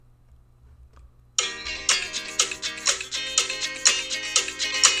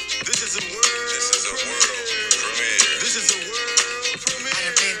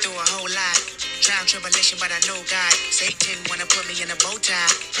I know God. Satan wanna put me in a bow tie.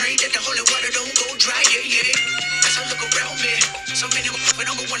 Pray that the holy water don't go dry, yeah, yeah. As I look around me, so many but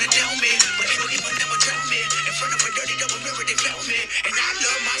don't wanna down me. But they don't even never drown me. In front of a dirty double mirror, they found me. And I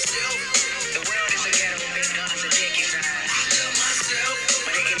love myself. The world is a ghetto, big guns and dick inside. I love myself.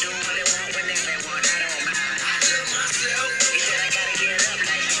 But they can do what they want whenever they want, I don't mind. I love myself. He said I gotta get up,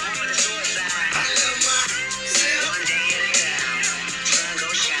 like he's born to suicide. I love myself. One day at a time, sun go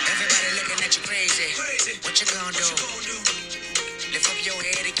shine. Everybody looking at you crazy. What you gonna do? Lift up your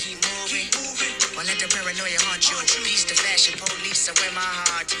head and keep moving. Or let the paranoia haunt you. Peace to fashion police, I wear my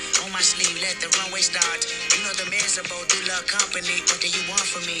heart on my sleeve, let the runway start. You know the miserable do love company. What do you want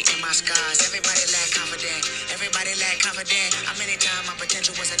from me and my scars? Everybody lack confident. Everybody lack confident. How many times my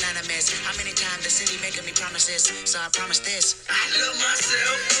potential was anonymous? How many times the city making me promises? So I promise this. I love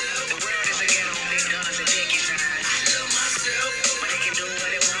myself. The world is a ghetto, big guns and dick inside. I love myself. But they can do what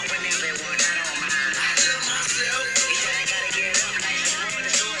they want whenever they want, I don't mind. I love myself. He said I gotta get up, like he's born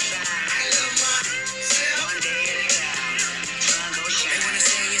to suicide. I love myself. One day at a time, sun go shine. They wanna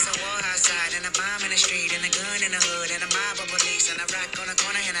say it's a war outside, and a bomb in the street, and a gun in the hood, and a mob of police, and a rock on the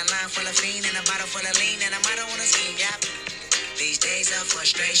corner, and a line full of fiend, and a bottle full of lean, and a motto on the scheme, yep. These days of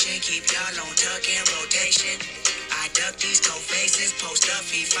frustration keep y'all on tuck in rotation. I duck these cold faces, post up,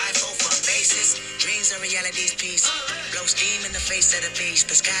 feed 5-4 for bases. Dreams are reality's piece. Blow steam in the face of the beast.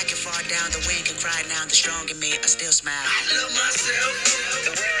 The sky can fall down, the wind can cry now. The strong in me, I still smile. I love myself.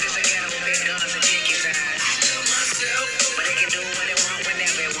 The world is a ghetto, big guns and dick inside. I love myself. But they can do what they want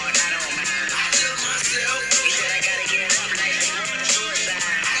whenever they want, I don't mind. I love myself. He said I gotta get up, like he's born to suicide.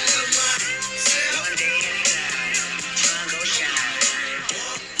 I love myself. One day at a time, sun go shine.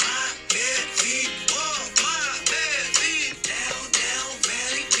 Walk my bare feet, walk my bare feet. Down, down,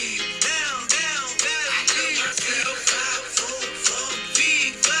 valley deep. Down, down, valley deep. I love myself. 5-4 from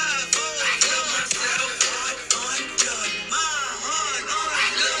big 5-4. I love myself. Heart undone, my heart on. I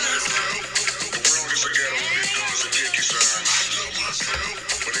love myself. The world is a ghetto, big guns and dick inside. I love myself.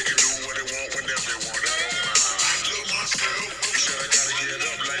 But they can do what they want whenever they want, I don't mind. I love myself. He said I gotta get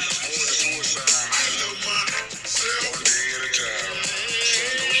up, like he's born to suicide. I love myself. One day at a time, sun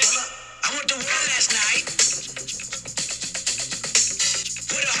go shine. I went to war last night.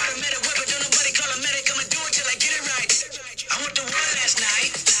 With a heart of medic weapon, don't nobody call a medic. I'ma do it till I get it right. I went to war last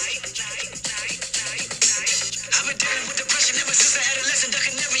night. I've been dealing with depression ever since I had a lesson. I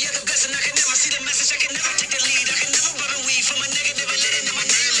can never hear the blessing. I can never see the message. I can never take the lead. I can never rub and weave from a negative and let it in my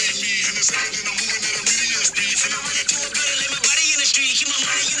annihilate me. And it's happening, I'm moving at a medium speed. And I run into a building, lay my body in the street. Keep my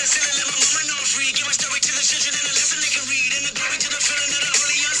money in the ceiling, let my mama know I'm free. Give my story to the children and a lesson they can read. And the glory to the feeling of the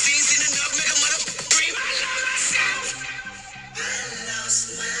holy unseen. Seen enough, make a mother scream. I love myself. I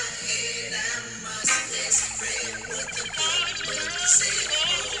lost my head, I must explain what the God will say.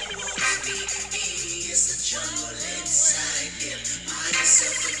 Oh, won't be me, it's a jungle inside him. Mind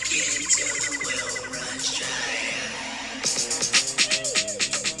yourself again till the well runs dry.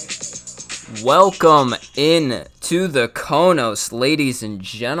 Welcome in to the Konos, ladies and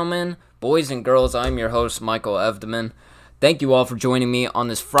gentlemen, boys and girls. I'm your host, Michael Evdeman. Thank you all for joining me on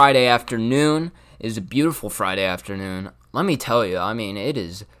this Friday afternoon. It is a beautiful Friday afternoon. Let me tell you, I mean, it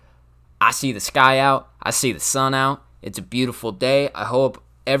is. I see the sky out. I see the sun out. It's a beautiful day. I hope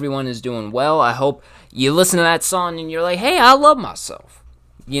everyone is doing well. I hope you listen to that song and you're like, hey, I love myself.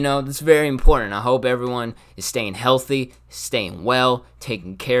 You know, that's very important. I hope everyone is staying healthy, staying well,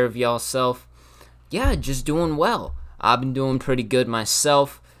 taking care of yourself. Yeah, just doing well. I've been doing pretty good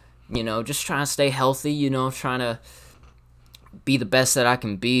myself. You know, just trying to stay healthy, you know, trying to be the best that I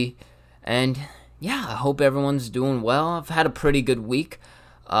can be. And yeah, I hope everyone's doing well. I've had a pretty good week.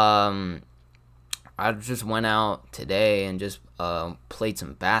 I just went out today and just played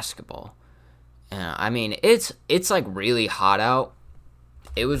some basketball. And I mean, it's like really hot out.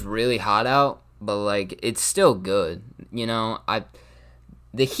 It was really hot out, but like it's still good. You know,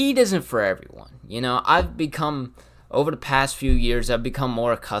 the heat isn't for everyone. You know, I've become over the past few years, I've become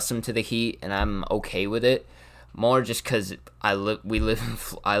more accustomed to the heat, and I'm okay with it. More just because I live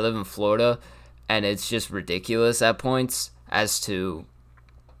in Florida, and it's just ridiculous at points as to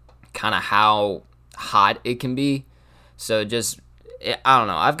kind of how hot it can be. So I don't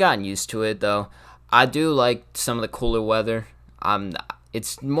know. I've gotten used to it though. I do like some of the cooler weather.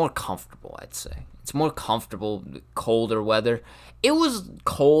 It's more comfortable, I'd say. It's more comfortable, colder weather. It was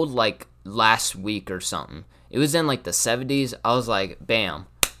cold like last week or something. It was in like the 70s. I was like, bam,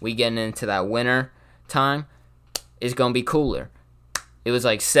 we getting into that winter time. It's going to be cooler. It was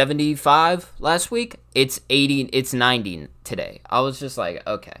like 75 last week. It's 80, it's 90 today. I was just like,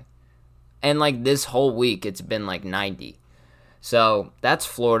 okay. And like this whole week, it's been like 90. So that's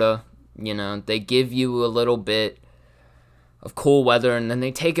Florida. They give you a little bit of cool weather, and then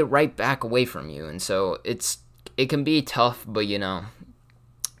they take it right back away from you. And so it can be tough, but you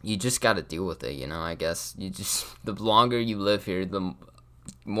just got to deal with it. I guess the longer you live here, the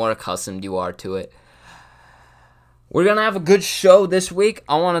more accustomed you are to it. We're going to have a good show this week.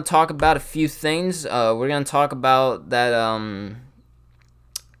 I want to talk about a few things. We're going to talk about that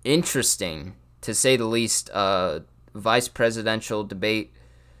interesting, to say the least, Vice Presidential Debate.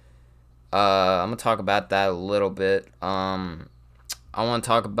 I'm going to talk about that a little bit. I want to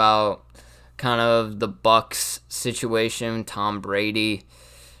talk about kind of the Bucs situation, Tom Brady,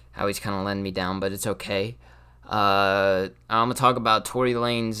 how he's kind of letting me down, but it's okay. I'm going to talk about Tory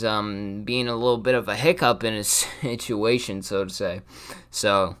Lanez being a little bit of a hiccup in his situation, so to say.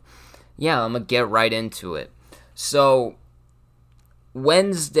 So, yeah, I'm going to get right into it. So,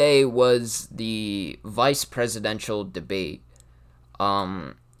 Wednesday was the Vice Presidential Debate.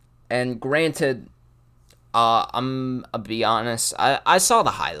 And granted, I'll be honest, I saw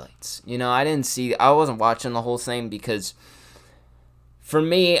the highlights. I wasn't watching the whole thing because for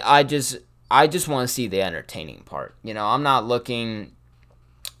me, I just want to see the entertaining part. I'm not looking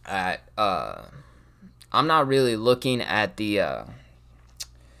at, I'm not really looking at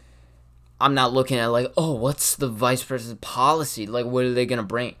I'm not looking at like, oh, what's the vice president's policy? Like, what are they going to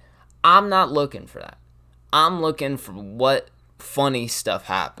bring? I'm not looking for that. I'm looking for what funny stuff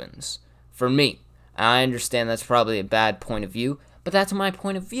happens for me. And I understand that's probably a bad point of view, but that's my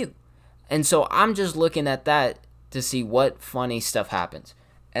point of view. And so I'm just looking at that to see what funny stuff happens.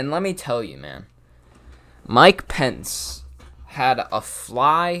 And let me tell you, man, Mike Pence had a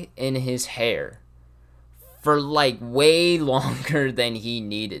fly in his hair for like way longer than he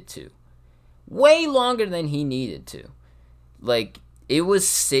needed to. Way longer than he needed to. Like, it was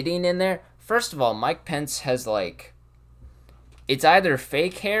sitting in there. First of all, Mike Pence has like, it's either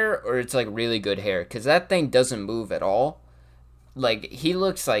fake hair or it's like really good hair, because that thing doesn't move at all. Like, he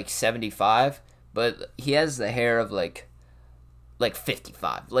looks like 75, but he has the hair of like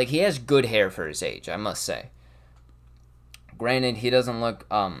 55. Like, he has good hair for his age, I must say. Granted, he doesn't look,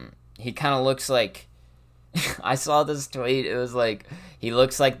 he kind of looks like, I saw this tweet, it was like, he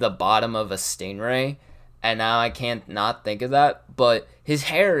looks like the bottom of a stingray, and now I can't not think of that, but his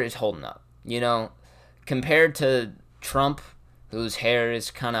hair is holding up, compared to Trump, whose hair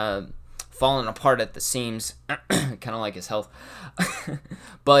is kind of falling apart at the seams, kind of like his health,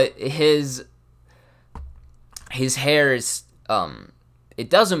 but his hair is, it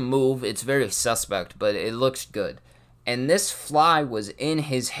doesn't move, it's very suspect, but it looks good, and this fly was in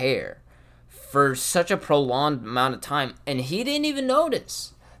his hair for such a prolonged amount of time, and he didn't even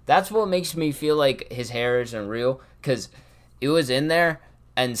notice. That's what makes me feel like his hair isn't real, because it was in there,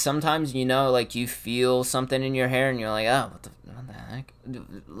 and sometimes, like, you feel something in your hair, and you're like, oh, what the heck?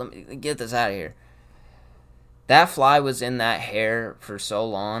 Let me get this out of here. That fly was in that hair for so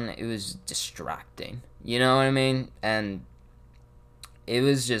long, it was distracting. You know what I mean? And it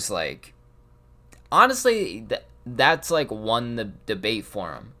was just like, honestly, that's like won the debate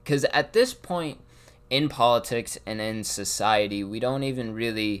for him, because at this point in politics and in society, we don't even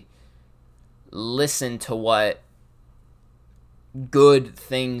really listen to what good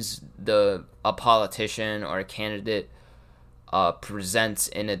things a politician or a candidate presents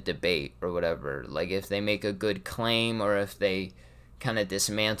in a debate or whatever. Like, if they make a good claim or if they kind of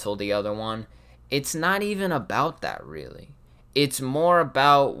dismantle the other one, it's not even about that, really. It's more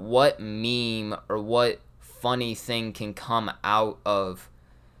about what meme or what funny thing can come out of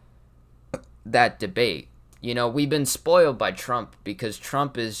that debate. We've been spoiled by Trump, because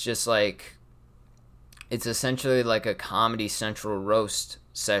Trump is just like, it's essentially like a Comedy Central roast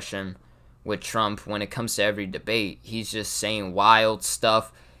session with Trump when it comes to every debate. He's just saying wild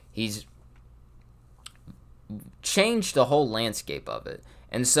stuff. He's changed the whole landscape of it.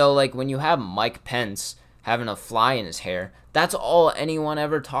 And so, like, when you have Mike Pence having a fly in his hair, that's all anyone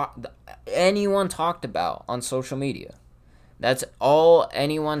talked about on social media. That's all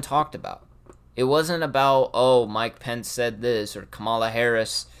anyone talked about. It wasn't about, oh, Mike Pence said this, or Kamala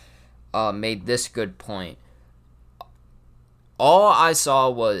Harris made this good point. All I saw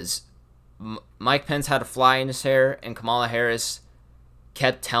was Mike Pence had a fly in his hair, and Kamala Harris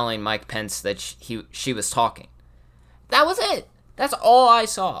kept telling Mike Pence that she was talking. That was it. That's all I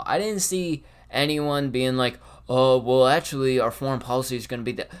saw. I didn't see anyone being like, oh, well, actually, our foreign policy is going to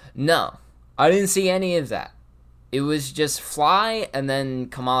be that. No, I didn't see any of that. It was just fly, and then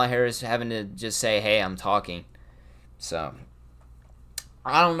Kamala Harris having to just say, hey, I'm talking. So,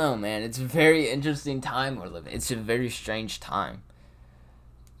 I don't know, man. It's a very interesting time we're living. It's a very strange time.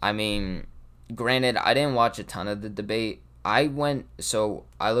 I mean, granted, I didn't watch a ton of the debate. so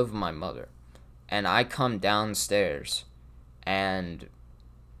I live with my mother, and I come downstairs, and,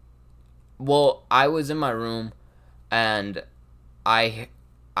 well, I was in my room, and I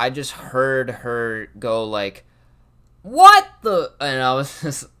just heard her go like, "What the?" And I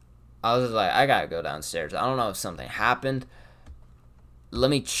was like, I gotta go downstairs. I don't know if something happened. Let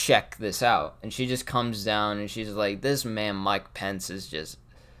me check this out. And she just comes down and she's like, "This man Mike Pence is just,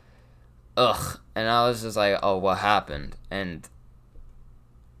 ugh." And I was just like, "Oh, what happened?" And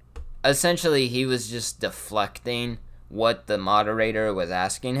essentially, he was just deflecting what the moderator was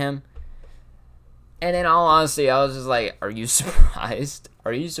asking him. And in all honesty, I was just like, "Are you surprised?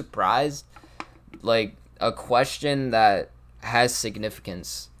 Are you surprised?" Like, a question that has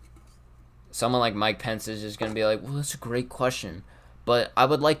significance, someone like Mike Pence is just going to be like, "Well, that's a great question. But I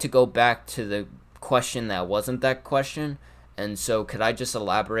would like to go back to the question that wasn't that question. And so could I just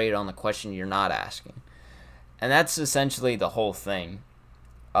elaborate on the question you're not asking?" And that's essentially the whole thing.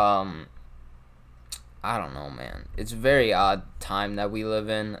 I don't know, man. It's a very odd time that we live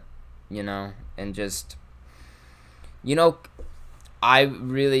in, and just, I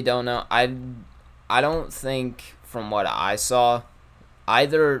really don't know. I don't think, from what I saw,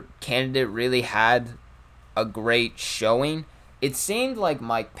 either candidate really had a great showing. It seemed like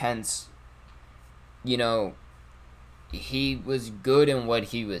Mike Pence, he was good in what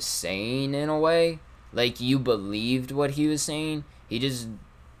he was saying in a way. Like, you believed what he was saying. He just,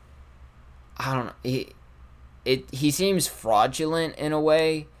 I don't know. He seems fraudulent in a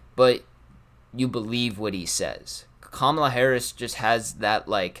way, but you believe what he says. Kamala Harris just has that,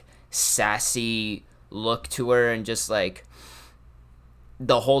 like, sassy look to her, and just, like,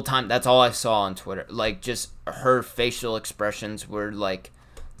 the whole time, that's all I saw on Twitter. Like, just her facial expressions were, like,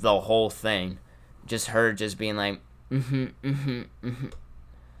 the whole thing. Just her just being like, I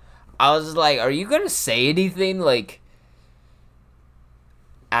was like, are you gonna say anything, like,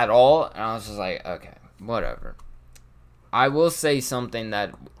 at all? And I was just like, okay, whatever. I will say something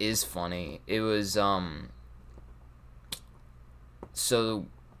that is funny. It was, so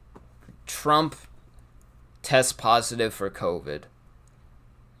Trump tests positive for COVID.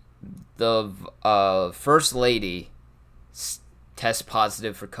 The First Lady tests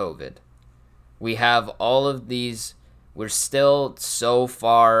positive for COVID. We have all of these. We're still so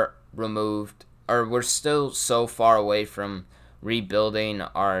far removed, or we're still so far away from rebuilding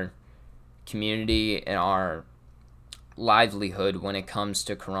our community and our livelihood when it comes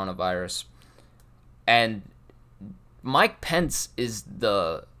to coronavirus. And Mike Pence is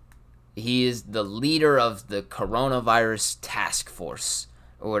the leader of the coronavirus task force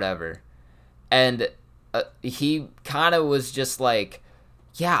or whatever. And he kind of was just like,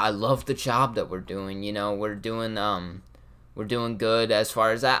 yeah, I love the job that we're doing. We're doing good as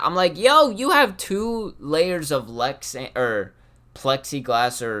far as that. I'm like, yo, you have 2 layers of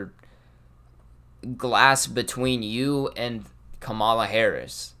plexiglass or glass between you and Kamala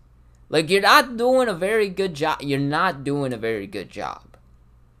Harris. Like, you're not doing a very good job. You're not doing a very good job.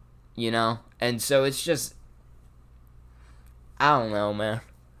 And so it's just, I don't know, man.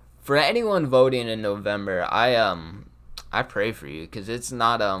 For anyone voting in November, I pray for you, because it's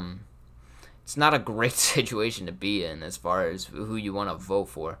not a great situation to be in as far as who you want to vote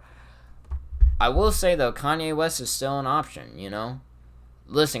for. I will say, though, Kanye West is still an option,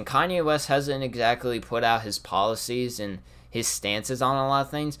 Listen, Kanye West hasn't exactly put out his policies and his stances on a lot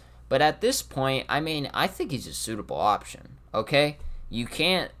of things, but at this point, I think he's a suitable option, okay? You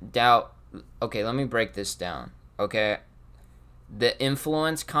can't doubt. Okay, let me break this down, okay? The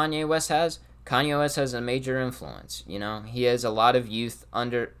influence Kanye West has a major influence, He has a lot of youth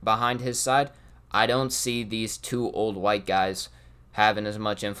behind his side. I don't see these 2 old white guys having as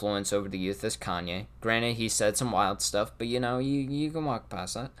much influence over the youth as Kanye. Granted, he said some wild stuff, but, you can walk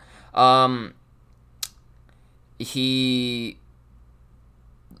past that. I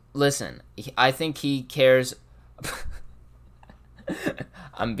think he cares.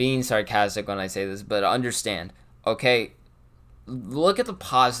 I'm being sarcastic when I say this, but understand, okay? Look at the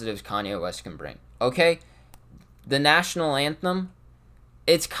positives Kanye West can bring, okay? The national anthem,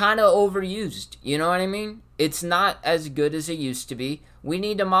 it's kind of overused, you know what I mean? It's not as good as it used to be. We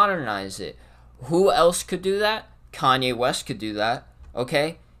need to modernize it. Who else could do that? Kanye West could do that,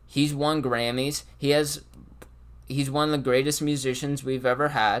 okay? He's won Grammys. He's one of the greatest musicians we've ever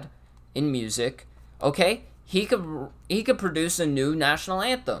had in music, okay? He could produce a new national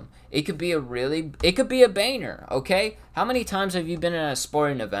anthem. It could be a banger, okay? How many times have you been in a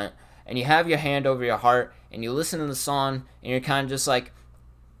sporting event and you have your hand over your heart and you listen to the song and you're kind of just like,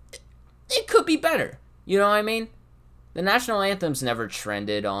 it could be better. You know what I mean? The national anthem's never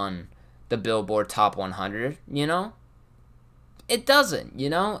trended on the Billboard Top 100, it doesn't, you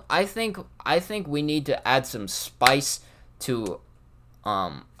know? I think we need to add some spice to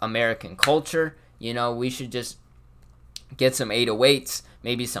American culture. You know, we should just get some 808s,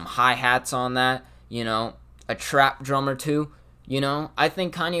 maybe some hi-hats on that, you know, a trap drum or two, you know? I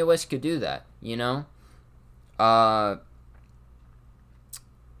think Kanye West could do that, you know?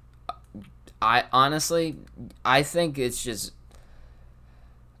 I honestly think it's just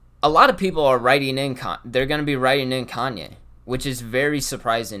a lot of people are writing in they're going to be writing in Kanye, which is very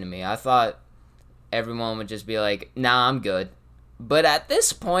surprising to me. I thought everyone would just be like, "Nah, I'm good." But at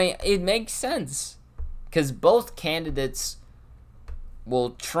this point, it makes sense cuz both candidates,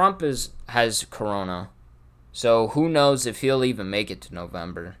 well, Trump has corona. So who knows if he'll even make it to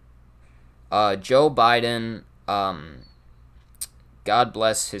November. Joe Biden, God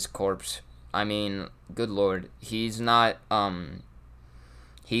bless his corpse. I mean, good Lord, he's not.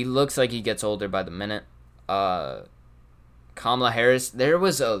 He looks like he gets older by the minute. Kamala Harris, there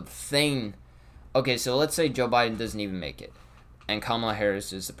was a thing. Okay, so let's say Joe Biden doesn't even make it, and Kamala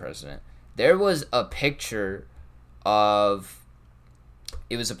Harris is the president. There was a picture of.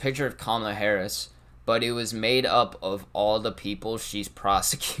 It was a picture of Kamala Harris, but it was made up of all the people she's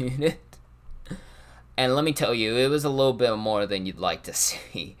prosecuted. And let me tell you, it was a little bit more than you'd like to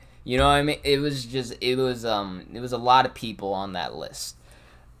see. You know what I mean? It was a lot of people on that list,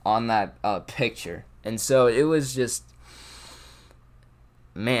 on that picture. And so it was just,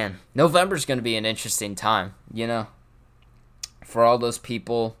 man, November's going to be an interesting time, you know, for all those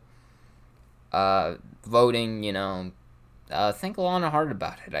people voting, you know, think long and hard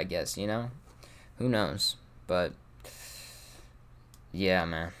about it, I guess, you know, who knows, but yeah,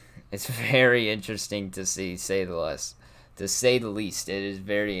 man, it's very interesting to see, to say the least. It is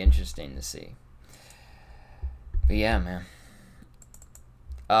very interesting to see. But yeah, man.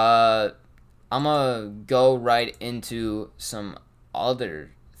 I'm gonna go right into some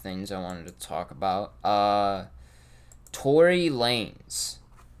other things I wanted to talk about. Tory Lanez.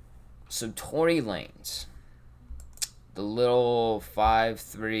 So Tory Lanez, the little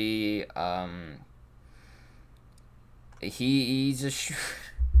 5'3", he's a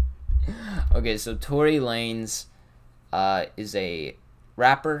okay, so Tory Lanez is a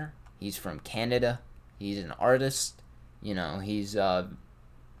rapper. He's from Canada. He's an artist. You know, he's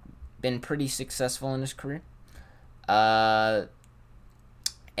been pretty successful in his career.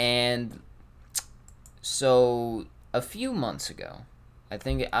 And so a few months ago,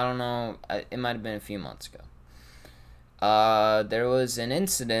 it might have been a few months ago, there was an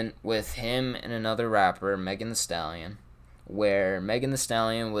incident with him and another rapper, Megan Thee Stallion, where Megan Thee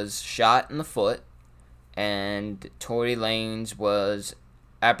Stallion was shot in the foot, and Tory Lanez was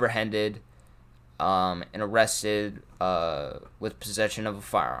apprehended and arrested with possession of a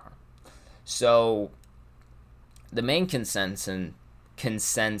firearm. So the main consensus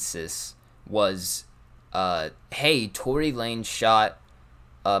was, hey, Tory Lanez shot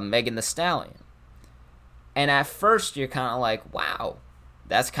Megan Thee Stallion. And at first you're kind of like, wow,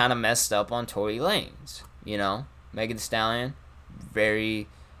 that's kind of messed up on Tory Lanez, you know? Megan Thee Stallion, very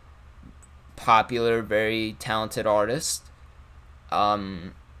popular, very talented artist.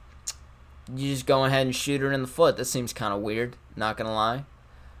 You just go ahead and shoot her in the foot. That seems kind of weird, not gonna lie.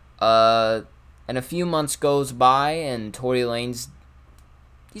 And a few months goes by, and Tory Lanez,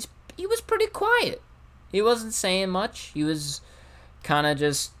 he was pretty quiet. He wasn't saying much. He was kind of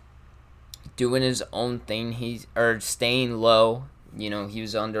just doing his own thing. Staying low. You know, he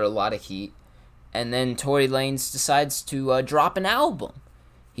was under a lot of heat. And then Tory Lanez decides to drop an album.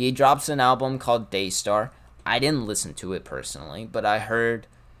 He drops an album called Daystar. I didn't listen to it personally, but I heard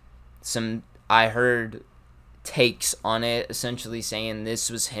takes on it, essentially saying this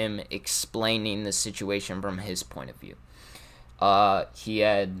was him explaining the situation from his point of view. He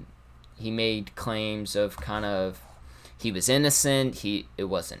made claims of kind of he was innocent. It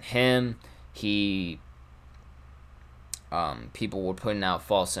wasn't him. People were putting out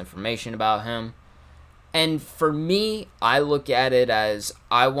false information about him. And for me, I look at it as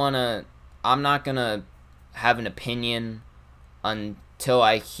I'm not gonna have an opinion until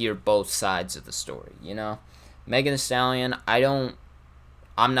I hear both sides of the story, you know? Megan Thee Stallion, I'm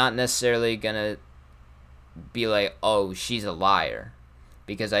not necessarily gonna be like, oh, she's a liar,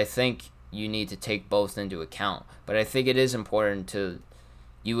 because I think you need to take both into account. But I think it is important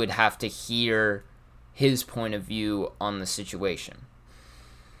you would have to hear his point of view on the situation.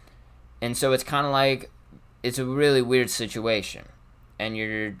 And so it's kind of like, it's a really weird situation. And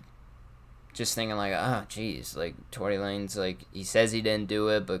you're just thinking like, oh, geez, like, Tory Lanez, like, he says he didn't do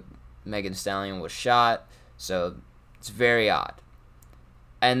it, but Megan Thee Stallion was shot. So it's very odd.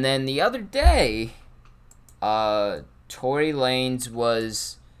 And then the other day, Tory Lanez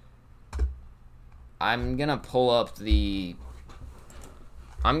was... I'm gonna pull up the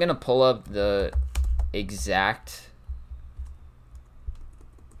exact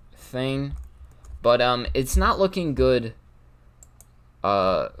thing, but it's not looking good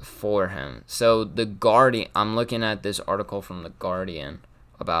for him. So the Guardian, I'm looking at this article from the Guardian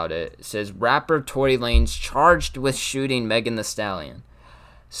about it. It says rapper Tory Lanez charged with shooting Megan Thee Stallion.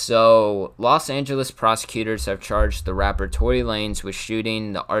 So Los Angeles prosecutors have charged the rapper Tory Lanez with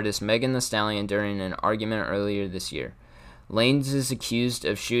shooting the artist Megan Thee Stallion during an argument earlier this year. Lanez is accused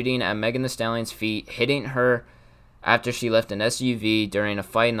of shooting at Megan Thee Stallion's feet, hitting her after she left an SUV during a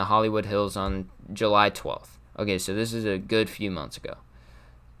fight in the Hollywood Hills on July 12th. Okay, so this is a good few months ago.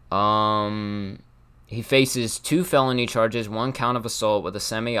 He faces 2 felony charges, 1 count of assault with a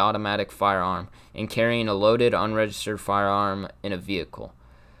semi-automatic firearm and carrying a loaded, unregistered firearm in a vehicle.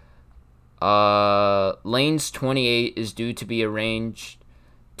 Lanez, 28, is due to be arraigned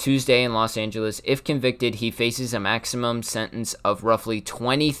Tuesday in Los Angeles. If convicted, he faces a maximum sentence of roughly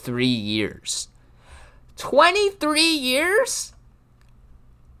 23 years. 23 years?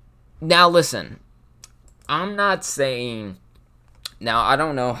 Now listen, I'm not saying... Now, I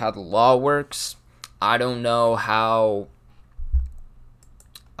don't know how the law works. I don't know how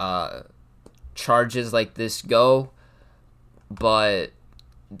charges like this go. But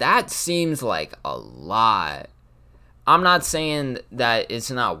that seems like a lot. I'm not saying that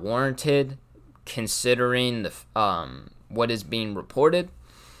it's not warranted considering the what is being reported.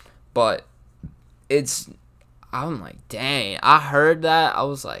 But I'm like, dang. I heard that. I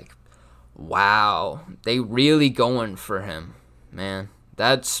was like, wow. They really going for him. Man,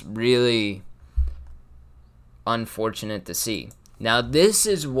 that's really unfortunate to see. Now this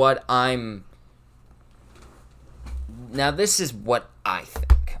is what I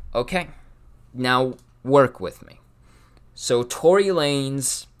think, okay? Now, work with me. So, Tory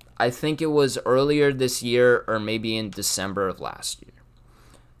Lanez, I think it was earlier this year or maybe in December of last year.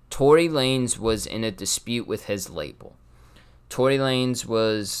 Tory Lanez was in a dispute with his label. Tory Lanez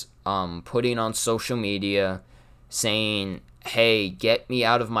was putting on social media saying, hey, get me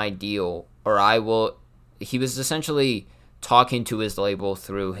out of my deal or I will... He was essentially talking to his label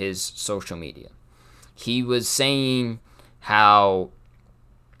through his social media. He was saying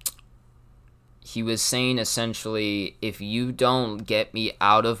essentially, if you don't get me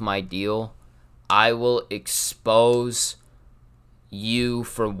out of my deal, I will expose you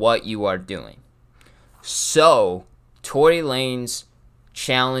for what you are doing. So, Tory Lanez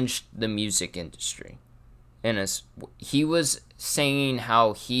challenged the music industry. He was saying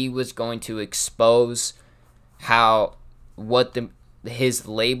how he was going to expose his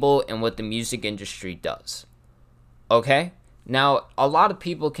label and what the music industry does. Okay? Now, a lot of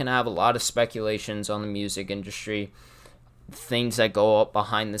people can have a lot of speculations on the music industry, things that go up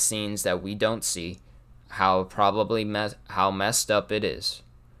behind the scenes that we don't see, how messed up it is,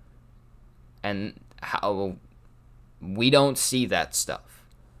 and how we don't see that stuff.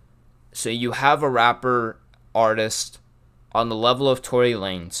 So you have a rapper artist on the level of Tory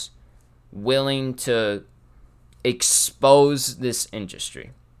Lanez willing to expose this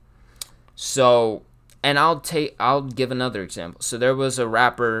industry. So, and I'll give another example. So there was a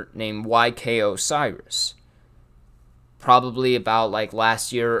rapper named YK Osiris, probably about like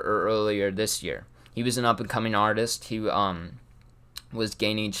last year or earlier this year. He was an up-and-coming artist. He was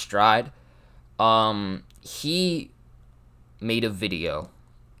gaining stride. He made a video.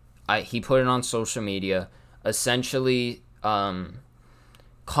 He put it on social media, essentially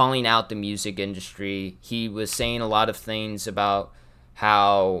calling out the music industry. He was saying a lot of things about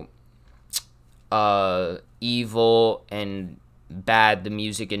how evil and bad the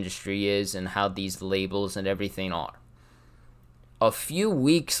music industry is and how these labels and everything are. A few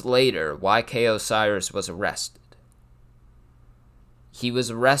weeks later, YK Osiris was arrested. He was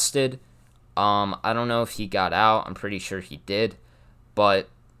arrested. I don't know if he got out. I'm pretty sure he did. But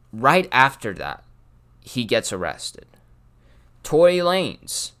right after that, he gets arrested. Tory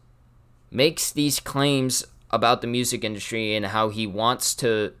Lanez makes these claims about the music industry and how he wants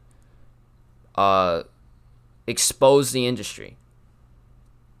to expose the industry.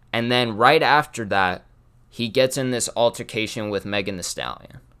 And then right after that, he gets in this altercation with Megan Thee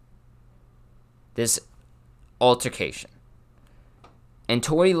Stallion. This altercation. And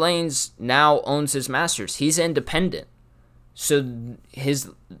Tory Lanez now owns his masters. He's independent. So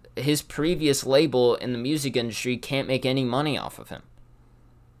his previous label in the music industry can't make any money off of him.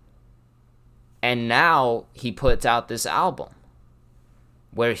 And now he puts out this album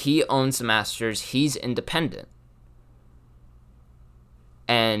where he owns the masters. He's independent.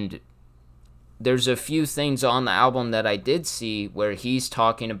 And there's a few things on the album that I did see where he's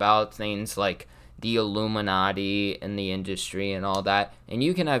talking about things like the Illuminati and the industry and all that. And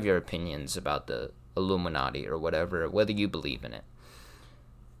you can have your opinions about the Illuminati or whatever, whether you believe in it.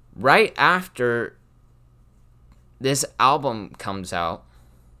 Right after this album comes out,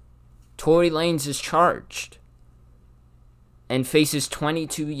 Tory Lanez is charged and faces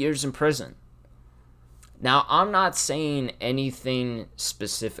 22 years in prison. Now, I'm not saying anything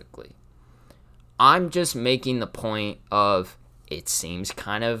specifically. I'm just making the point of it seems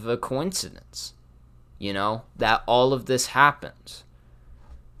kind of a coincidence, that all of this happens.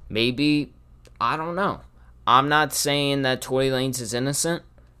 Maybe, I don't know. I'm not saying that Tory Lanez is innocent.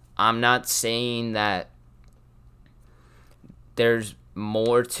 I'm not saying that there's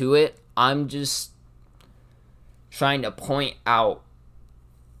more to it. I'm just trying to point out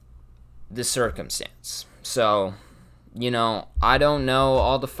the circumstance. So, I don't know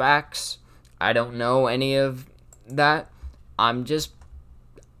all the facts. I don't know any of that. I'm just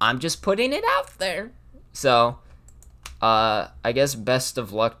putting it out there. So, I guess best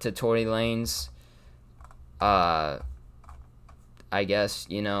of luck to Tory Lanez. I guess,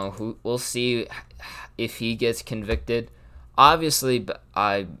 we'll see if he gets convicted. Obviously,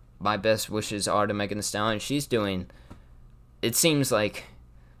 my best wishes are to Megan Thee Stallion. She's doing, it seems like,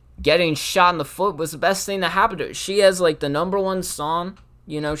 getting shot in the foot was the best thing that happened to her. She has, the #1 song.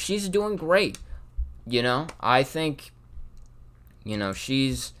 She's doing great. I think,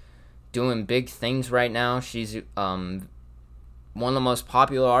 she's doing big things right now. She's one of the most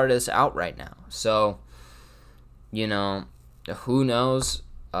popular artists out right now. So, who knows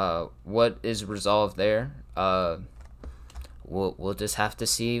what is resolved there. We'll just have to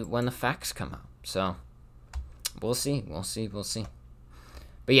see when the facts come out. So, we'll see.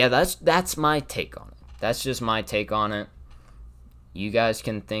 But yeah, that's my take on it. That's just my take on it. You guys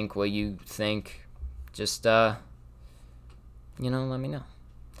can think what you think. Just, let me know.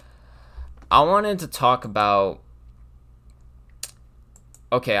 I wanted to talk about...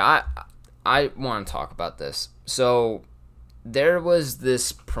 Okay, I want to talk about this. So, there was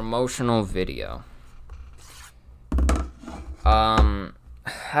this promotional video. How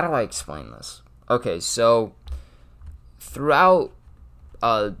do I explain this? Okay, so throughout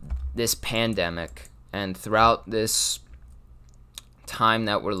this pandemic and throughout this time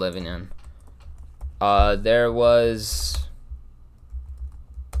that we're living in, there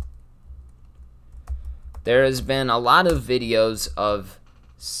has been a lot of videos of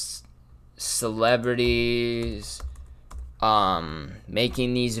celebrities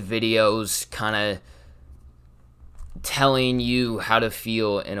making these videos kind of telling you how to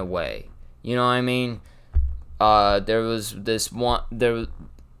feel in a way. You know what I mean? There was this one. There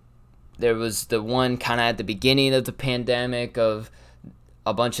was the one kind of at the beginning of the pandemic of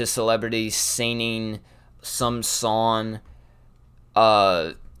a bunch of celebrities singing some song,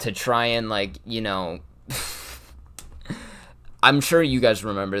 to try and I'm sure you guys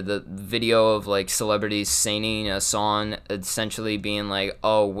remember the video of celebrities singing a song, essentially being like,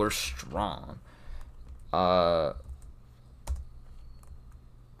 "Oh, we're strong."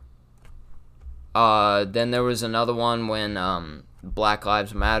 Then there was another one when Black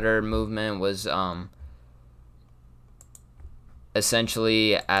Lives Matter movement was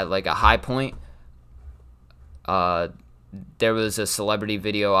essentially at a high point. There was a celebrity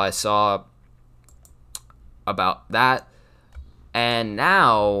video I saw about that, and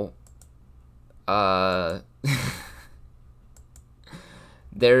now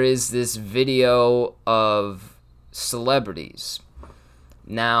there is this video of celebrities.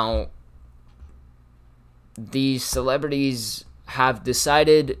 Now, these celebrities have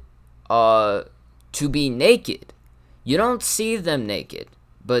decided to be naked. You don't see them naked,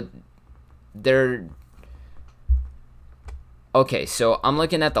 but they're... Okay, so I'm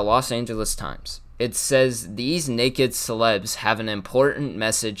looking at the Los Angeles Times. It says, these naked celebs have an important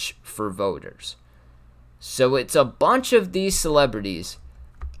message for voters. So it's a bunch of these celebrities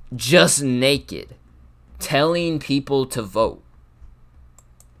just naked, telling people to vote.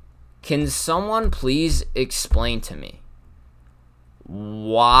 Can someone please explain to me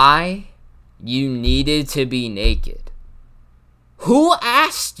why you needed to be naked? Who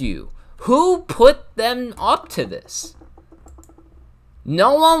asked you? Who put them up to this?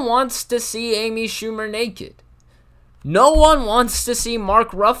 No one wants to see Amy Schumer naked. No one wants to see Mark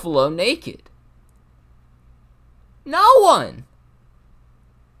Ruffalo naked. No one.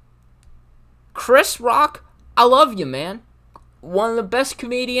 Chris Rock, I love you, man. One of the best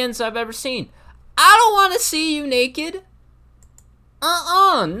comedians I've ever seen. I don't want to see you naked.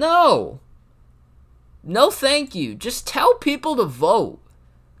 No. No, thank you. Just tell people to vote.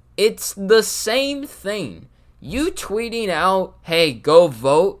 It's the same thing. You tweeting out, hey, go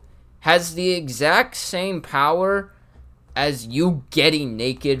vote, has the exact same power as you getting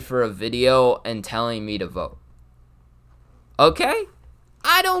naked for a video and telling me to vote. Okay?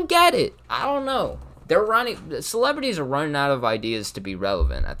 I don't get it. I don't know. Celebrities are running out of ideas to be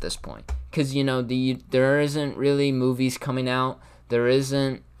relevant at this point. Because, there isn't really movies coming out. There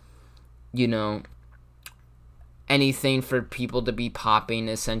isn't, anything for people to be popping,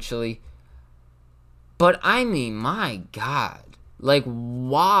 essentially. But, I mean, my God. Like,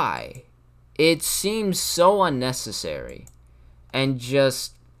 why? It seems so unnecessary. And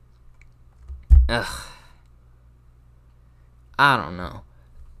just, I don't know.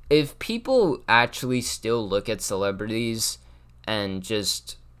 If people actually still look at celebrities and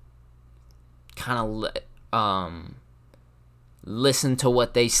just kind of listen to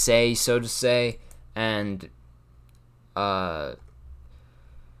what they say, so to say, and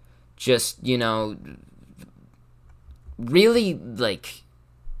just, really, like,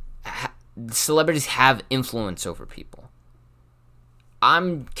 celebrities have influence over people.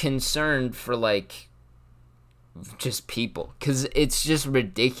 I'm concerned for, like, just people, because it's just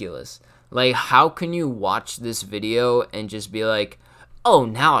ridiculous. Like, how can you watch this video and just be like, oh,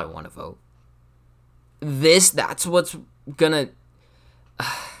 now I want to vote? That's what's gonna...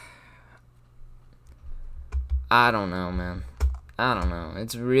 I don't know, man. I don't know.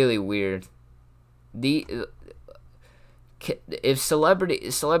 It's really weird. If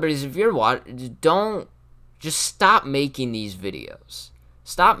celebrities, if you're watching, just stop making these videos.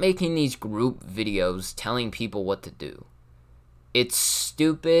 Stop making these group videos telling people what to do. It's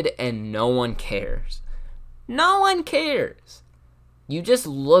stupid and no one cares. No one cares. You just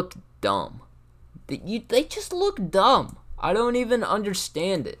look dumb. They just look dumb. I don't even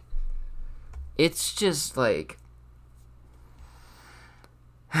understand it. It's just like...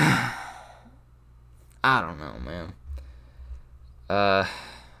 I don't know, man.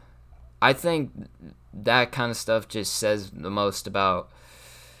 I think that kind of stuff just says the most about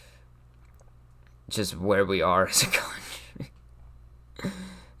just where we are as a country.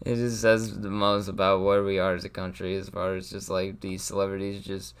 It just says the most about where we are as a country as far as just like these celebrities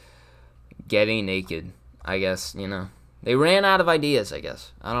just getting naked, I guess, They ran out of ideas, I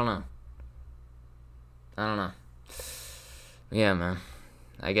guess. I don't know. Yeah, man.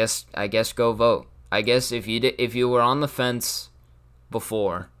 I guess go vote. I guess if you were on the fence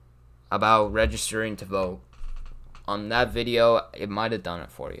before about registering to vote, on that video, it might have done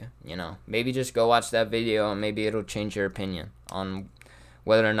it for you, Maybe just go watch that video and maybe it'll change your opinion on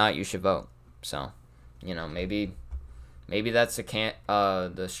whether or not you should vote. So, maybe that's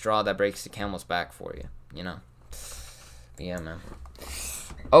the straw that breaks the camel's back for you, But yeah, man.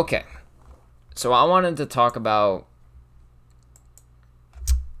 Okay. So I wanted to talk about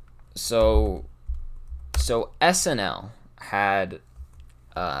So SNL had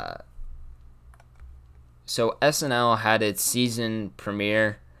its season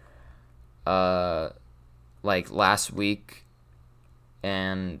premiere like last week,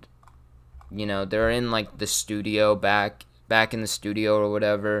 and they're in like the studio back in the studio or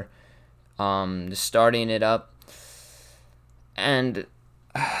whatever, starting it up, and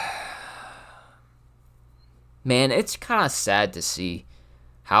man, it's kind of sad to see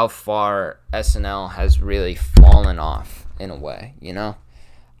how far SNL has really fallen off in a way,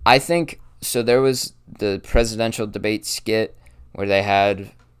 I think, so there was the presidential debate skit where they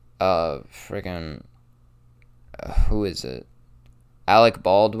had, who is it? Alec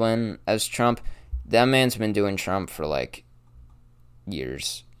Baldwin as Trump. That man's been doing Trump for, like,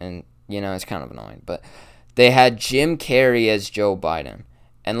 years, and, it's kind of annoying, but they had Jim Carrey as Joe Biden,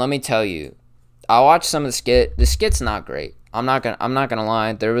 and let me tell you, I watched some of the skit. The skit's not great. I'm not gonna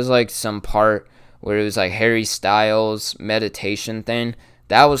lie. There was like some part where it was like Harry Styles meditation thing.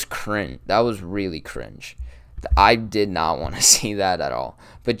 That was cringe. That was really cringe. I did not want to see that at all.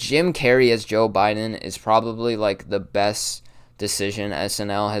 But Jim Carrey as Joe Biden is probably like the best decision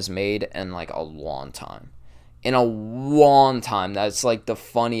SNL has made in like a long time. In a long time. That's like the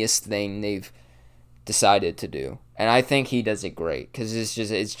funniest thing they've decided to do. And I think he does it great because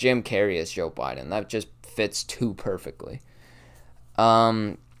it's Jim Carrey as Joe Biden. That just fits too perfectly.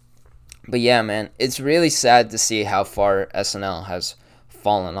 But yeah, man, it's really sad to see how far SNL has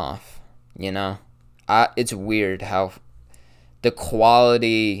fallen off, it's weird how the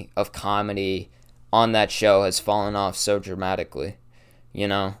quality of comedy on that show has fallen off so dramatically,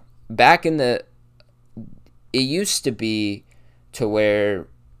 Back in it used to be to where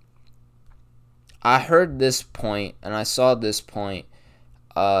I heard this point and I saw this point,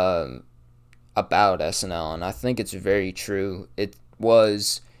 about SNL, and I think it's very true. It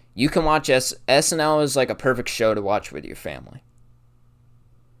was, You can watch SNL is like a perfect show to watch with your family.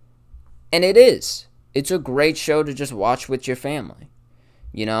 And it is. It's a great show to just watch with your family.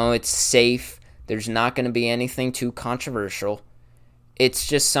 You know, it's safe. There's not going to be anything too controversial. It's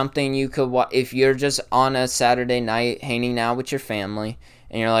just something you could watch. If you're just on a Saturday night hanging out with your family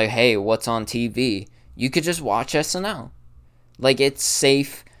and you're like, hey, what's on TV? You could just watch SNL. Like, it's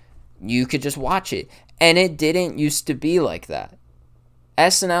safe. You could just watch it. And it didn't used to be like that.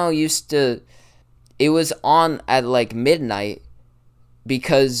 SNL used to, it was on at like midnight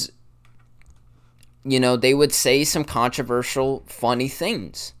because, you know, they would say some controversial, funny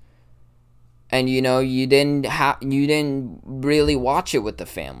things. And, you know, you didn't really watch it with the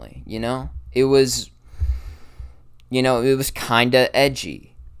family, you know? It was kind of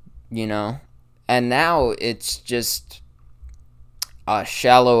edgy, you know? And now it's just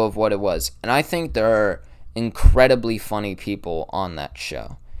shallow of what it was. And I think there are incredibly funny people on that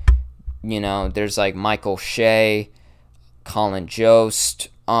show. You know, there's like Michael Shea, Colin Jost.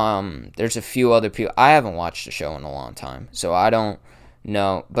 There's a few other people. I haven't watched the show in a long time, so I don't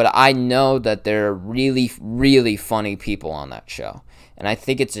know. But I know that there are really, really funny people on that show. And I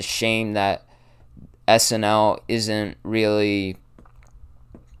think it's a shame that SNL isn't really...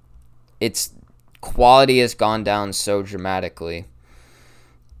 Its quality has gone down so dramatically.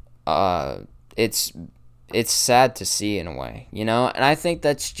 It's sad to see in a way, you know? And I think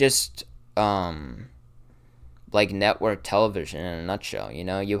that's just... like network television in a nutshell. You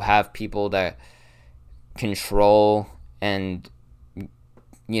know, you have people that control, and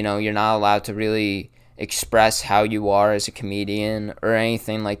you know, you're not allowed to really express how you are as a comedian or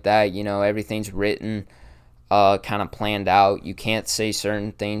anything like that. You know, everything's written, kind of planned out. You can't say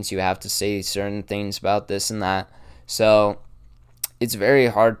certain things. You have to say certain things about this and that. So it's very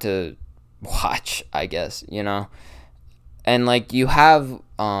hard to watch, I guess, you know. And like you have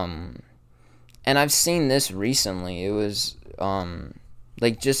and I've seen this recently. It was,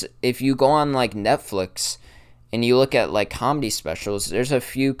 like, just, if you go on, like, Netflix and you look at, like, comedy specials, there's a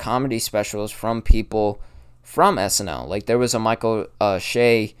few comedy specials from people from SNL. Like, there was a Michael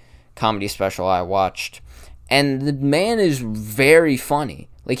Shea comedy special I watched. And the man is very funny.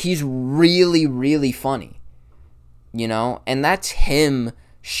 Like, he's really, really funny. You know? And that's him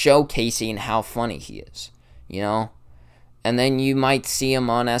showcasing how funny he is. You know? And then you might see him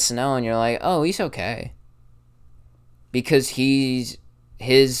on SNL and you're like, oh, he's okay. Because he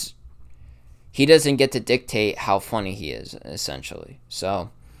doesn't get to dictate how funny he is, essentially. So,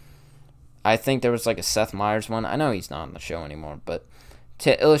 I think there was like a Seth Meyers one. I know he's not on the show anymore, but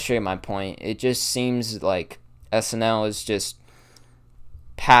to illustrate my point, it just seems like SNL is just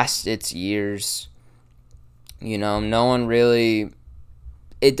past its years. You know, no one really...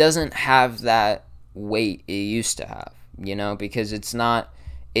 It doesn't have that weight it used to have. You know, because it's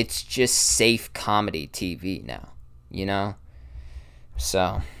just safe comedy TV now, you know?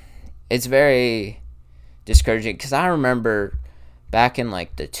 So, it's very discouraging, because I remember back in,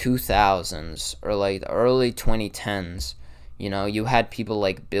 like, the 2000s, or, like, the early 2010s, you know, you had people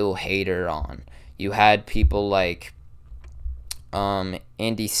like Bill Hader on. You had people like, Andy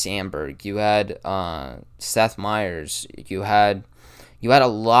Samberg. You had, Seth Meyers. You had a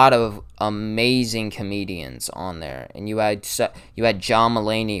lot of amazing comedians on there, and you had John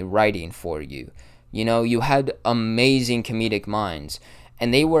Mulaney writing for you. You know, you had amazing comedic minds,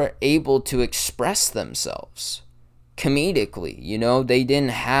 and they were able to express themselves comedically. You know, they didn't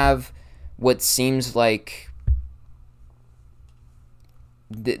have what seems like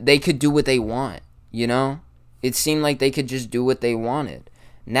they could do what they want. You know, it seemed like they could just do what they wanted.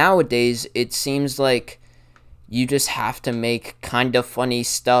 Nowadays, it seems like you just have to make kind of funny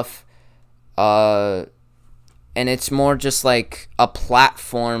stuff, and it's more just like a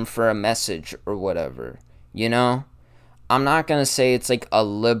platform for a message or whatever, you know? I'm not going to say it's like a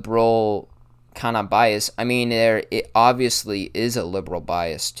liberal kind of bias. I mean, it obviously is a liberal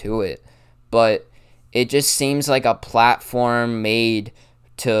bias to it, but it just seems like a platform made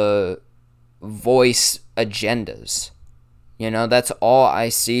to voice agendas. You know, that's all I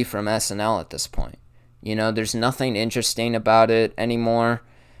see from SNL at this point. You know, there's nothing interesting about it anymore.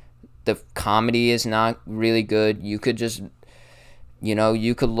 The comedy is not really good. You could just, you know,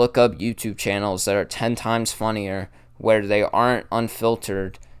 you could look up YouTube channels that are 10 times funnier, where they aren't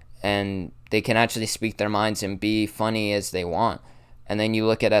unfiltered and they can actually speak their minds and be funny as they want. And then you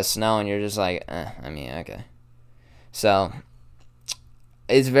look at SNL and you're just like, I mean, okay. So,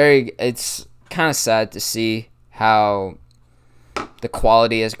 it's kind of sad to see how the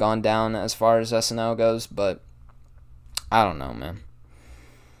quality has gone down as far as SNL goes, but I don't know, man.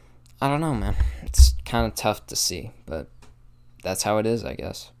 It's kind of tough to see, but that's how it is, I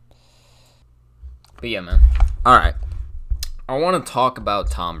guess. But yeah, man. All right. I want to talk about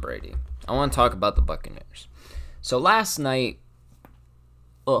Tom Brady. I want to talk about the Buccaneers. So last night,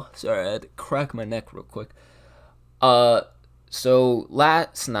 oh, sorry, I had to crack my neck real quick. So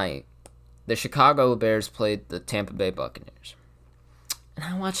last night, the Chicago Bears played the Tampa Bay Buccaneers. And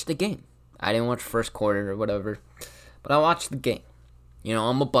I watched the game. I didn't watch the first quarter or whatever, but I watched the game. You know,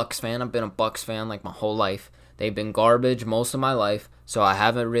 I'm a Bucs fan. I've been a Bucs fan like my whole life. They've been garbage most of my life, so I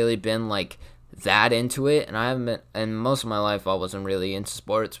haven't really been like that into it. And I haven't been, and most of my life I wasn't really into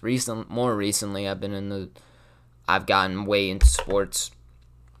sports. More recently, I've gotten way into sports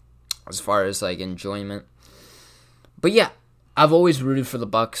as far as like enjoyment. But yeah, I've always rooted for the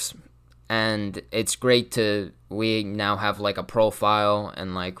Bucs, and it's great we now have like a profile,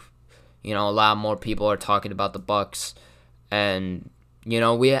 and like, you know, a lot more people are talking about the Bucs, and you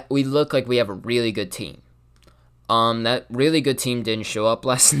know, we look like we have a really good team. That really good team didn't show up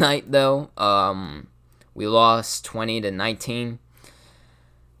last night though. We lost 20-19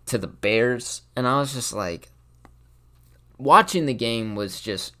 to the Bears, and I was just like, watching the game was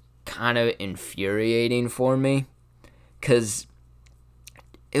just kind of infuriating for me, because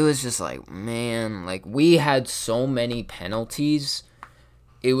it was just like, man, like, we had so many penalties.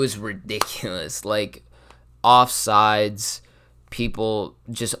 It was ridiculous. Like, offsides, people,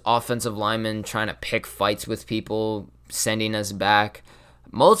 just offensive linemen trying to pick fights with people, sending us back.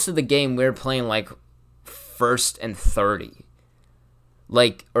 Most of the game, we were playing, like, 1st and 30.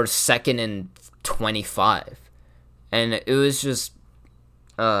 Like, or 2nd and 25. And it was just,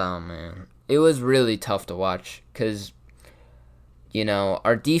 oh, man. It was really tough to watch, because, you know,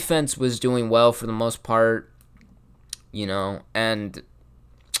 our defense was doing well for the most part, you know, and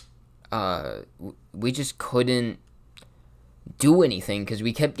we just couldn't do anything because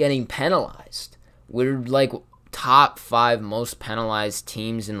we kept getting penalized. We're like top 5 most penalized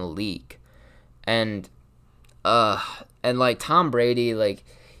teams in the league. And like Tom Brady, like,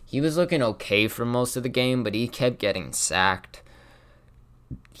 he was looking okay for most of the game, but he kept getting sacked,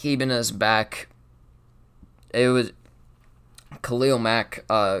 keeping us back. It was Khalil Mack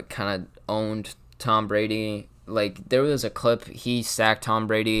kind of owned Tom Brady. Like, there was a clip, he sacked Tom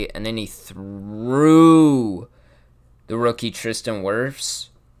Brady, and then he threw the rookie Tristan Wirfs,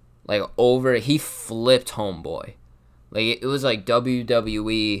 like, over. He flipped homeboy. Like, it was like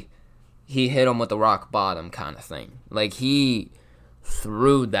WWE, he hit him with the rock bottom kind of thing. Like, he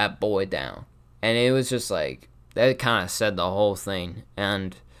threw that boy down. And it was just like, that kind of said the whole thing.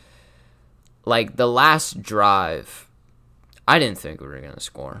 And, like, the last drive, I didn't think we were going to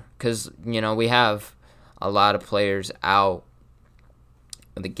score. Because, you know, we have a lot of players out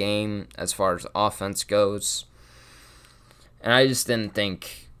of the game as far as offense goes. And I just didn't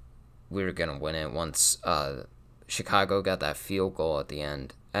think we were going to win it once Chicago got that field goal at the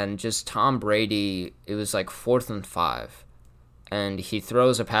end. And just Tom Brady, it was like 4th and 5. And he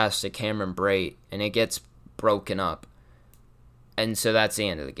throws a pass to Cameron Brate, and it gets broken up. And so that's the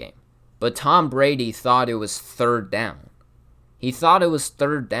end of the game. But Tom Brady thought it was 3rd down. He thought it was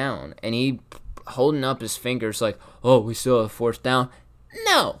 3rd down, and he holding up his fingers like, oh, we still have 4th down.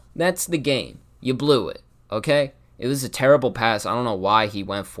 No, that's the game. You blew it, okay? It was a terrible pass. I don't know why he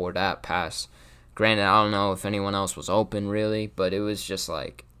went for that pass. Granted, I don't know if anyone else was open, really, but it was just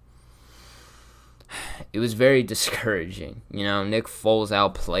like, it was very discouraging. You know, Nick Foles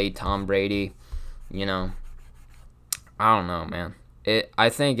outplayed Tom Brady. You know, I don't know, man. I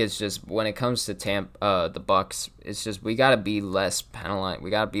think it's just, when it comes to the Bucs, it's just, we gotta be less penalized.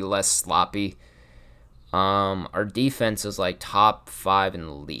 We gotta be less sloppy. Our defense is like top 5 in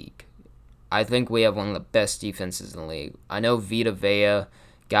the league. I think we have one of the best defenses in the league. I know Vita Vea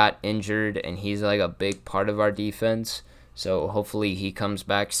got injured, and he's like a big part of our defense. So hopefully he comes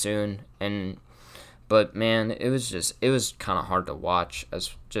back soon. But man, it was kind of hard to watch,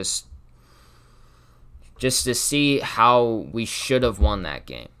 as just to see how we should have won that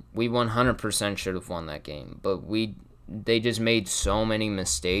game. We 100% should have won that game, but they just made so many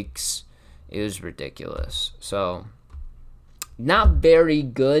mistakes. It was ridiculous. So, not very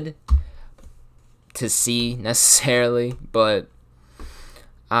good to see necessarily, but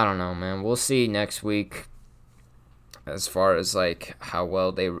I don't know, man. We'll see next week as far as like how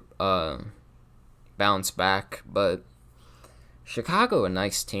well they bounce back. But Chicago, a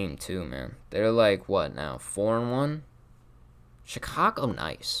nice team too, man. They're like, what now, 4-1? Chicago,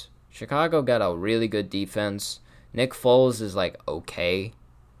 nice. Chicago got a really good defense. Nick Foles is like okay,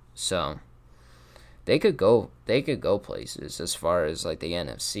 so they could go places as far as like the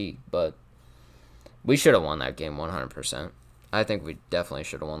NFC. But we should have won that game 100%. I think we definitely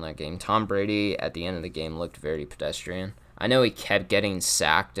should have won that game. Tom Brady at the end of the game looked very pedestrian. I know he kept getting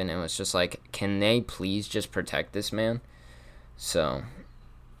sacked, and it was just like, can they please just protect this man? So,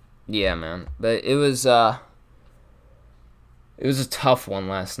 yeah, man. But it was a tough one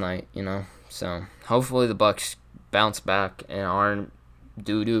last night, So, hopefully the Bucks bounce back and aren't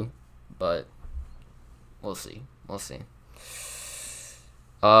doo-doo, but we'll see.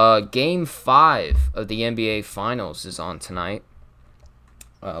 Game 5 of the NBA Finals is on tonight.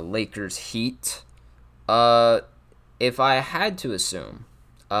 Lakers Heat. If I had to assume,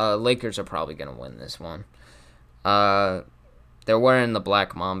 Lakers are probably going to win this one. They're wearing the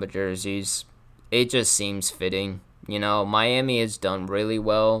Black Mamba jerseys. It just seems fitting. Miami has done really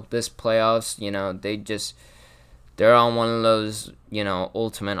well this playoffs. They're on one of those,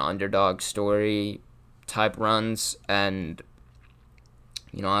 ultimate underdog story type runs, and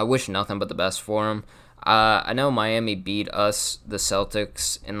I wish nothing but the best for them. I know Miami beat us, the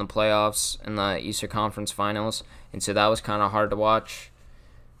Celtics, in the playoffs in the Eastern Conference Finals, and so that was kind of hard to watch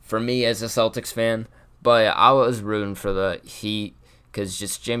for me as a Celtics fan. But I was rooting for the Heat because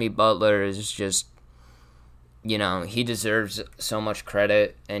just Jimmy Butler is just, he deserves so much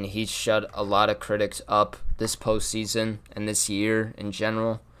credit, and he's shut a lot of critics up this postseason and this year in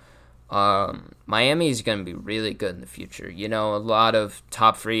general. Miami is going to be really good in the future. A lot of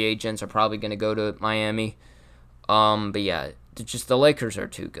top free agents are probably going to go to Miami. But yeah, just the Lakers are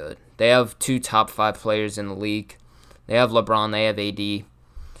too good. They have 2 top 5 players in the league. They have LeBron, they have AD.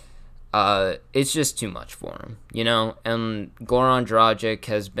 It's just too much for them, And Goran Dragic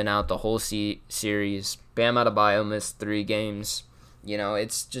has been out the whole series. Bam Adebayo missed 3 games. It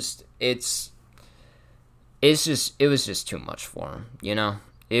was just too much for him,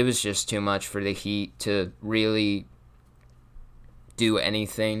 It was just too much for the Heat to really do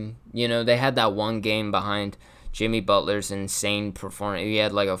anything. They had that one game behind Jimmy Butler's insane performance. He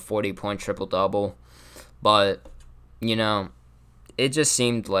had like a 40-point triple-double. But, it just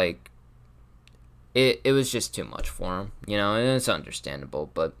seemed like it was just too much for him, and it's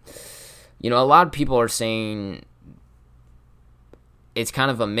understandable. But, a lot of people are saying it's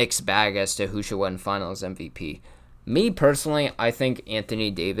kind of a mixed bag as to who should win Finals MVP. Me, personally, I think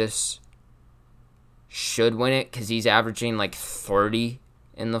Anthony Davis should win it because he's averaging like 30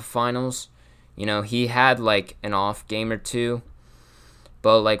 in the finals. He had like an off game or two,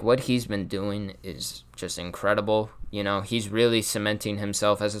 but like what he's been doing is just incredible. He's really cementing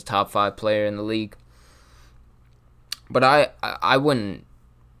himself as a top 5 player in the league. But I wouldn't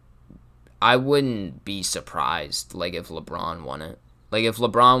be surprised like if LeBron won it. Like, if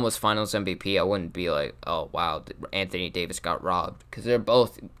LeBron was Finals MVP, I wouldn't be like, oh, wow, Anthony Davis got robbed. Because they're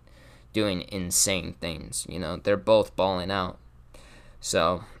both doing insane things, They're both balling out.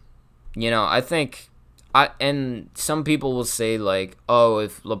 So, I think, and some people will say, like, oh,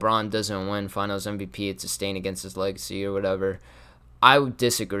 if LeBron doesn't win Finals MVP, it's a stain against his legacy or whatever. I would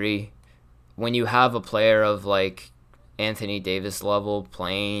disagree. When you have a player of, like, Anthony Davis level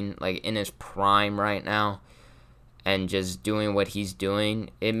playing, like, in his prime right now, and just doing what he's doing,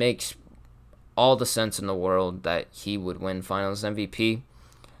 it makes all the sense in the world that he would win Finals MVP.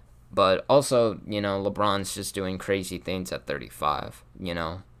 But also, LeBron's just doing crazy things at 35,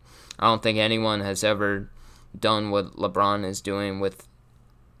 I don't think anyone has ever done what LeBron is doing with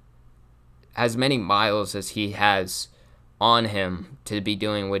as many miles as he has on him to be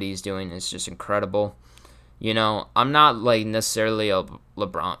doing what he's doing is just incredible. I'm not like necessarily a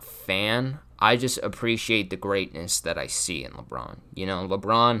LeBron fan. I just appreciate the greatness that I see in LeBron.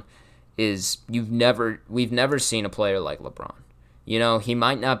 LeBron is we've never seen a player like LeBron. He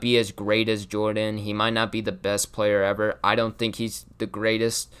might not be as great as Jordan. He might not be the best player ever. I don't think he's the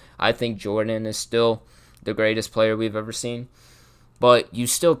greatest. I think Jordan is still the greatest player we've ever seen. But you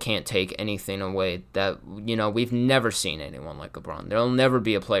still can't take anything away that, we've never seen anyone like LeBron. There'll never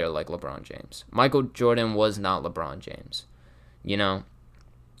be a player like LeBron James. Michael Jordan was not LeBron James.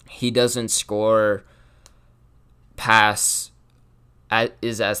 He doesn't score, pass,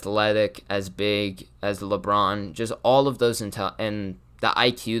 is athletic, as big as LeBron. Just all of those and the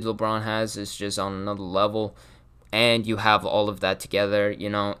IQ LeBron has is just on another level. And you have all of that together,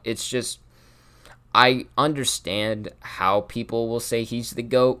 it's just, I understand how people will say he's the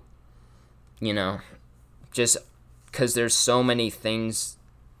GOAT, just because there's so many things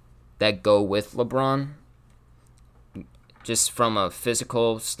that go with LeBron. Just from a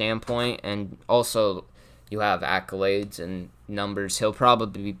physical standpoint, and also you have accolades and numbers. He'll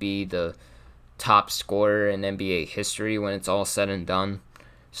probably be the top scorer in NBA history when it's all said and done.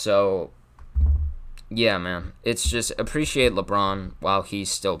 So, yeah, man. It's just appreciate LeBron while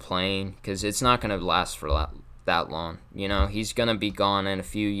he's still playing, because it's not going to last for that long. He's going to be gone in a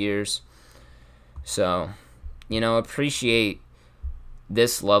few years. So, appreciate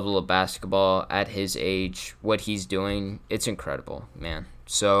this level of basketball at his age, what he's doing. It's incredible, man.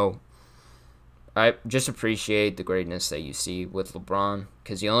 So I just appreciate the greatness that you see with LeBron,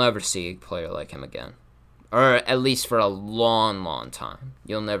 because you'll never see a player like him again. Or at least for a long, long time.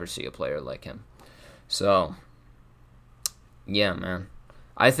 You'll never see a player like him. So, yeah, man.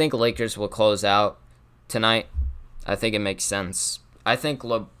 I think Lakers will close out tonight. I think it makes sense. I think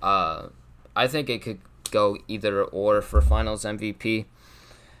it could go either or for Finals MVP.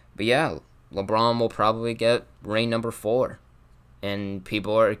 But yeah, LeBron will probably get ring number 4. And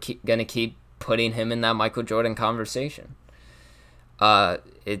people are going to keep putting him in that Michael Jordan conversation. Man,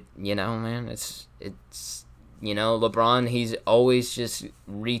 it's LeBron, he's always just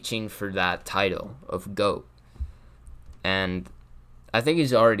reaching for that title of GOAT. And I think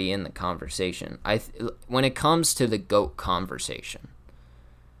he's already in the conversation. When it comes to the GOAT conversation,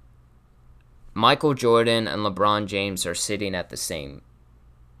 Michael Jordan and LeBron James are sitting at the same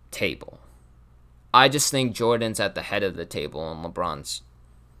table. I just think Jordan's at the head of the table and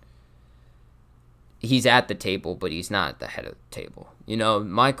he's at the table, but he's not at the head of the table.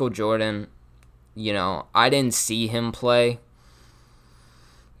 Michael Jordan, I didn't see him play.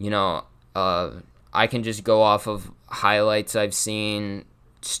 I can just go off of highlights I've seen,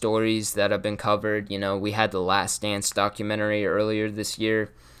 stories that have been covered. We had the Last Dance documentary earlier this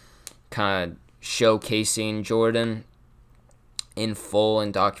year, kind of showcasing Jordan in full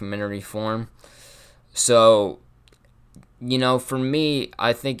in documentary form. So, for me,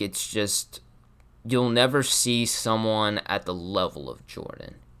 I think it's just, you'll never see someone at the level of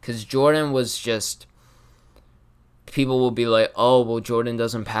Jordan. Because Jordan was just, people will be like, oh, well, Jordan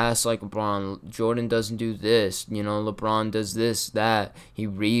doesn't pass like LeBron. Jordan doesn't do this. LeBron does this, that. He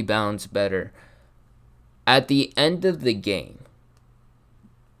rebounds better. At the end of a game,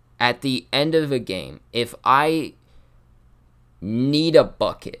 if I need a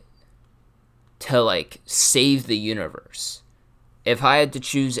bucket to, save the universe, if I had to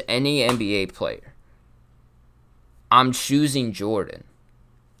choose any NBA player, I'm choosing Jordan.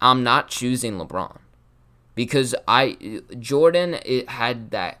 I'm not choosing LeBron. Because Jordan, it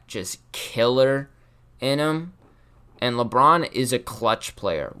had that just killer in him. And LeBron is a clutch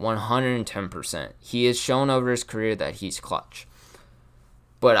player, 110%. He has shown over his career that he's clutch.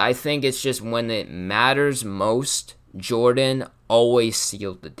 But I think it's just when it matters most, Jordan always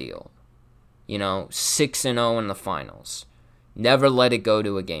sealed the deal. 6-0 in the finals. Never let it go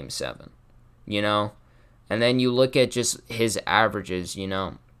to a Game 7. And then you look at just his averages,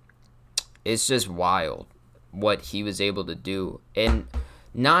 it's just wild what he was able to do. And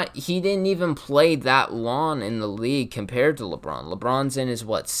he didn't even play that long in the league compared to LeBron. LeBron's in his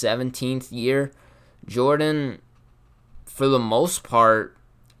 17th year. Jordan, for the most part,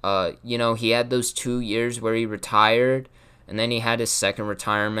 he had those 2 years where he retired, and then he had his second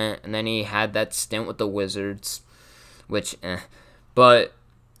retirement, and then he had that stint with the Wizards, which but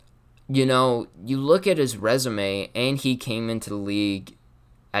you look at his resume, and he came into the league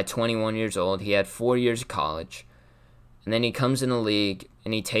at 21 years old. He had 4 years of college. And then he comes in the league,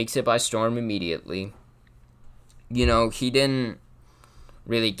 and he takes it by storm immediately. He didn't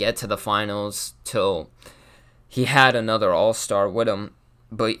really get to the finals till he had another all-star with him.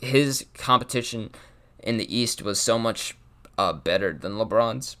 But his competition in the East was so much better than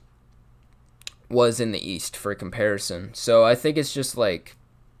LeBron's was in the East for comparison. So I think it's just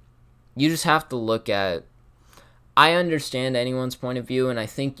you just have to look at, I understand anyone's point of view, and I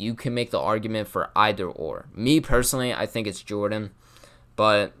think you can make the argument for either or. Me personally, I think it's Jordan,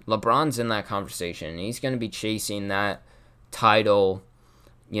 but LeBron's in that conversation, and he's going to be chasing that title,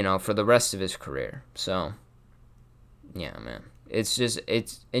 for the rest of his career. So, yeah, man. It's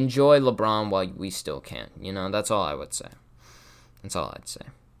enjoy LeBron while we still can. That's all I would say. That's all I'd say.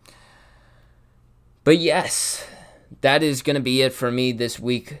 But yes, that is going to be it for me this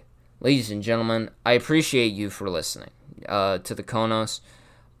week. Ladies and gentlemen, I appreciate you for listening to the Konos.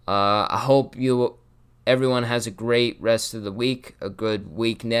 I hope everyone has a great rest of the week, a good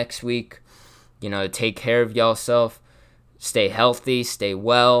week next week. Take care of yourself. Stay healthy, stay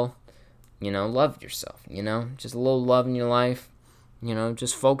well. Love yourself, Just a little love in your life.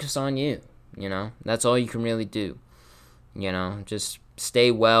 Just focus on you, That's all you can really do. Just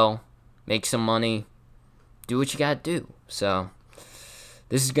stay well, make some money, do what you gotta do. So,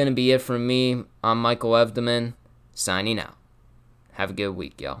 this is going to be it from me. I'm Michael Evdeman, signing out. Have a good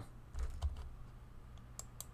week, y'all.